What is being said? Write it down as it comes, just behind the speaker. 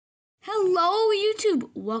Hello YouTube!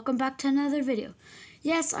 Welcome back to another video.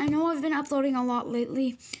 Yes, I know I've been uploading a lot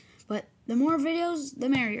lately, but the more videos, the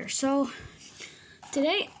merrier. So,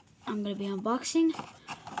 today, I'm going to be unboxing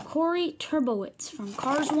Kori turbowitz from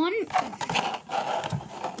Cars 1.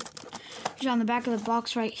 It's on the back of the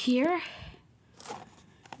box right here.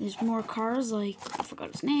 There's more cars like, I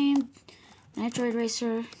forgot his name, Nitroid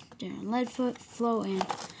Racer, Darren Leadfoot, Flo, and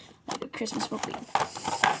like a Christmas buckwheat.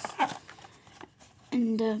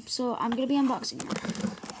 And so I'm going to be unboxing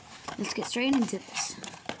her. Let's get straight into this.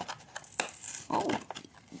 Oh,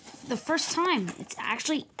 the first time. It's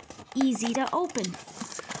actually easy to open.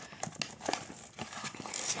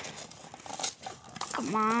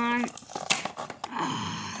 Come on.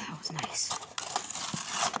 That was nice.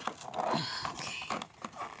 Okay.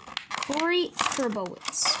 Kori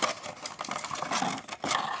turbowitz.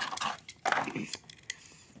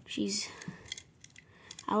 She's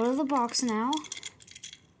out of the box now.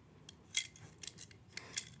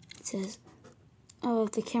 It says, oh,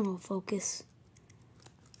 if the camera will focus.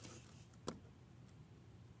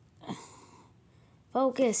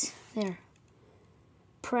 Focus. There.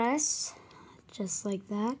 Press. Just like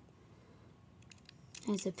that.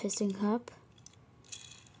 There's a piston cup.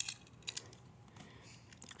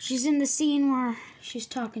 She's in the scene where she's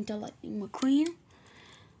talking to Lightning McQueen.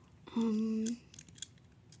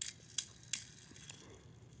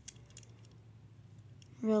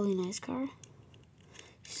 Really nice car.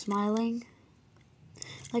 Smiling,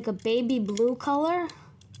 like a baby blue color.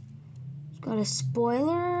 It's got a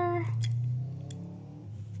spoiler.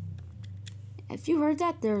 If you heard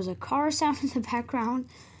that, there's a car sound in the background.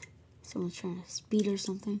 Someone's trying to speed or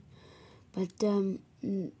something. But it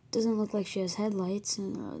doesn't look like she has headlights,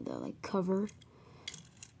 and they're like covered.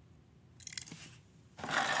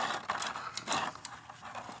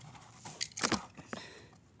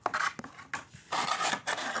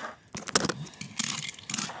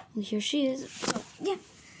 Well, here she is. So, yeah.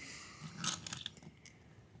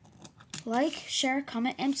 Like, share,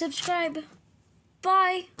 comment, and subscribe.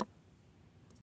 Bye.